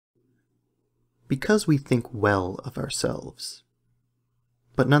because we think well of ourselves,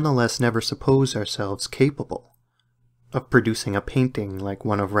 but nonetheless never suppose ourselves capable of producing a painting like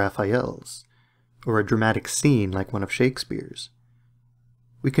one of Raphael's, or a dramatic scene like one of Shakespeare's.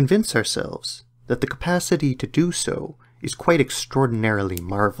 We convince ourselves that the capacity to do so is quite extraordinarily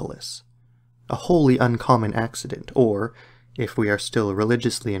marvelous, a wholly uncommon accident, or, if we are still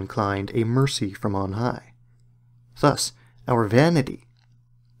religiously inclined, a mercy from on high. Thus, our vanity,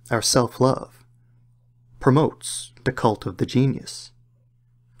 our self-love, promotes the cult of the genius.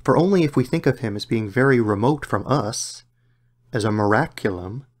 For only if we think of him as being very remote from us, as a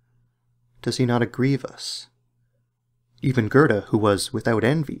miraculum, does he not aggrieve us. Even Goethe, who was without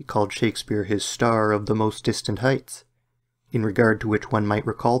envy, called Shakespeare his star of the most distant heights, in regard to which one might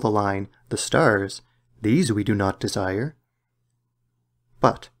recall the line, "The stars, these we do not desire."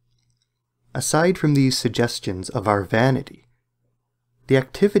 But, aside from these suggestions of our vanity, the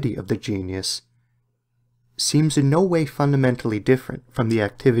activity of the genius seems in no way fundamentally different from the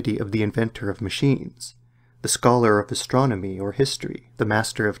activity of the inventor of machines, the scholar of astronomy or history, the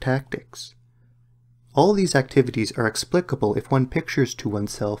master of tactics. All these activities are explicable if one pictures to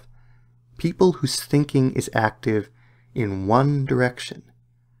oneself people whose thinking is active in one direction,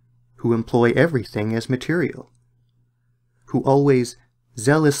 who employ everything as material, who always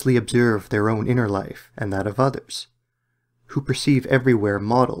zealously observe their own inner life and that of others, who perceive everywhere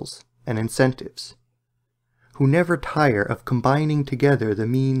models and incentives, who never tire of combining together the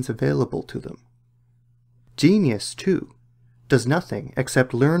means available to them. Genius, too, does nothing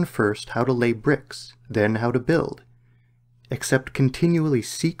except learn first how to lay bricks, then how to build, except continually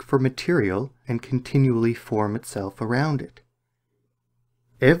seek for material and continually form itself around it.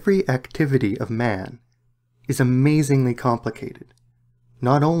 Every activity of man is amazingly complicated,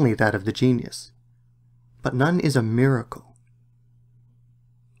 not only that of the genius, but none is a miracle.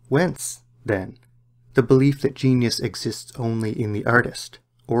 Whence, then, the belief that genius exists only in the artist,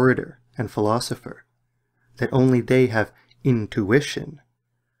 orator, and philosopher, that only they have intuition,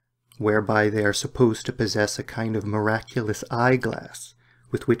 whereby they are supposed to possess a kind of miraculous eyeglass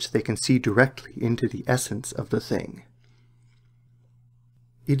with which they can see directly into the essence of the thing.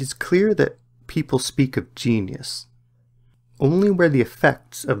 It is clear that people speak of genius only where the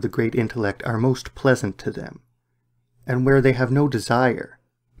effects of the great intellect are most pleasant to them, and where they have no desire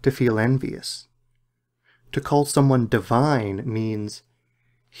to feel envious. To call someone divine means,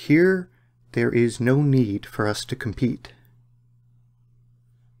 here there is no need for us to compete.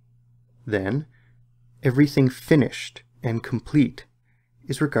 Then, everything finished and complete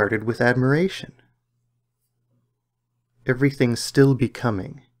is regarded with admiration. Everything still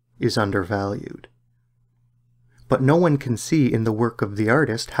becoming is undervalued. But no one can see in the work of the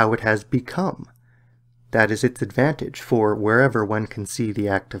artist how it has become. That is its advantage, for wherever one can see the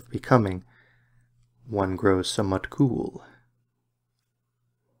act of becoming, one grows somewhat cool.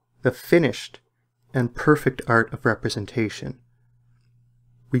 The finished and perfect art of representation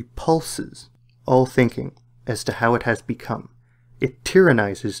repulses all thinking as to how it has become. It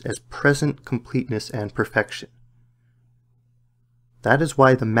tyrannizes as present completeness and perfection. That is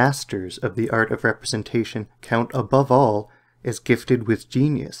why the masters of the art of representation count above all as gifted with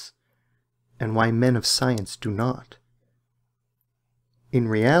genius, and why men of science do not. In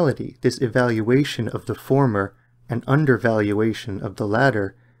reality, this evaluation of the former and undervaluation of the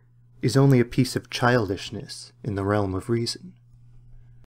latter is only a piece of childishness in the realm of reason.